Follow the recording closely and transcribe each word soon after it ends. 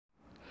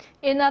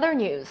In other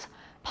news,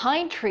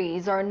 pine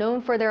trees are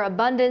known for their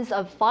abundance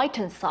of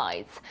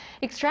phytoncides.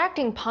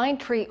 Extracting pine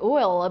tree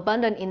oil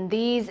abundant in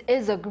these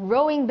is a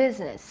growing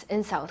business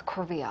in South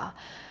Korea.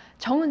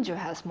 Jeong Eun-joo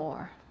has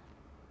more.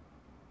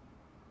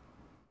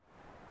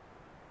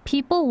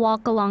 People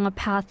walk along a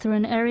path through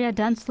an area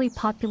densely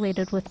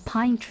populated with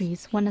pine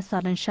trees when a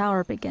sudden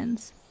shower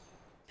begins.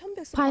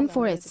 Pine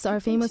forests are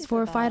famous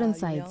for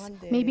phytoncides.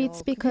 Maybe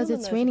it's because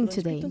it's raining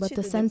today, but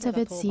the scent of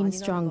it seems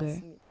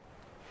stronger.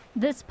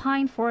 This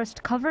pine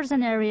forest covers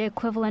an area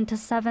equivalent to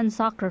 7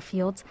 soccer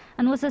fields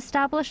and was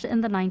established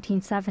in the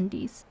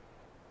 1970s.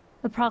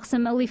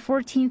 Approximately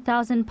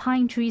 14,000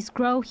 pine trees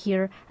grow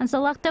here, and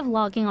selective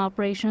logging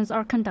operations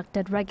are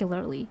conducted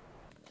regularly.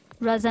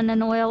 Resin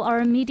and oil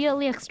are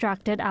immediately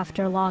extracted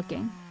after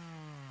logging.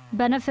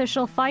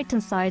 Beneficial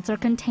phytoncides are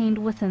contained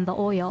within the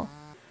oil.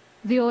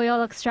 The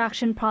oil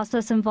extraction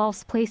process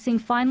involves placing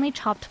finely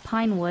chopped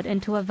pine wood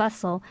into a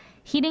vessel,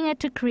 heating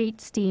it to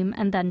create steam,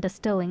 and then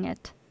distilling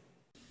it.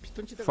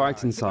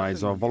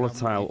 Phytoncides are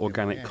volatile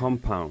organic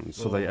compounds,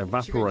 so they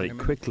evaporate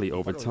quickly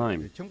over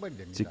time.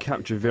 To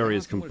capture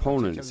various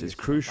components is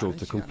crucial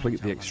to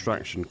complete the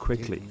extraction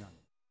quickly.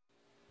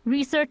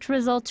 Research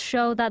results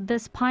show that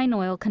this pine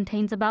oil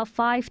contains about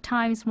 5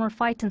 times more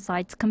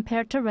phytoncides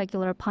compared to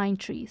regular pine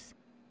trees.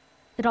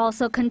 It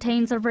also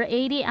contains over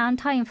 80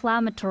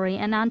 anti-inflammatory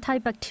and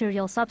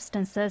antibacterial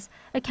substances,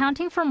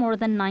 accounting for more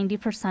than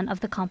 90% of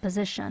the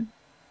composition.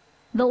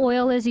 The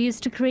oil is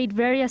used to create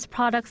various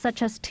products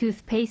such as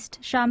toothpaste,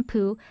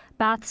 shampoo,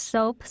 bath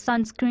soap,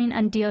 sunscreen,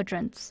 and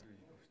deodorants.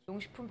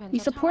 We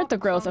support the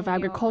growth of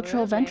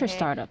agricultural venture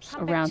startups,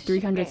 around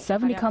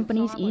 370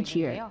 companies each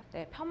year.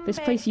 This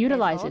place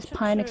utilizes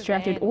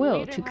pine-extracted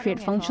oil to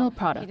create functional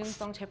products.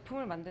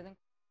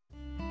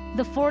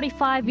 The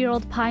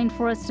 45-year-old pine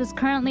forest is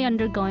currently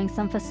undergoing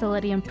some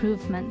facility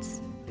improvements.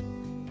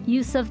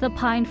 Use of the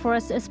pine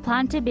forest is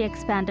planned to be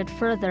expanded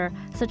further,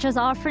 such as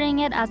offering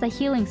it as a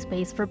healing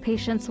space for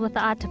patients with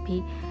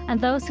atopy and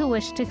those who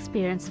wish to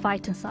experience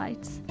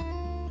phytoncides.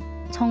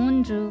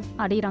 Jeong Eun-joo,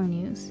 Arirang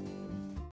News.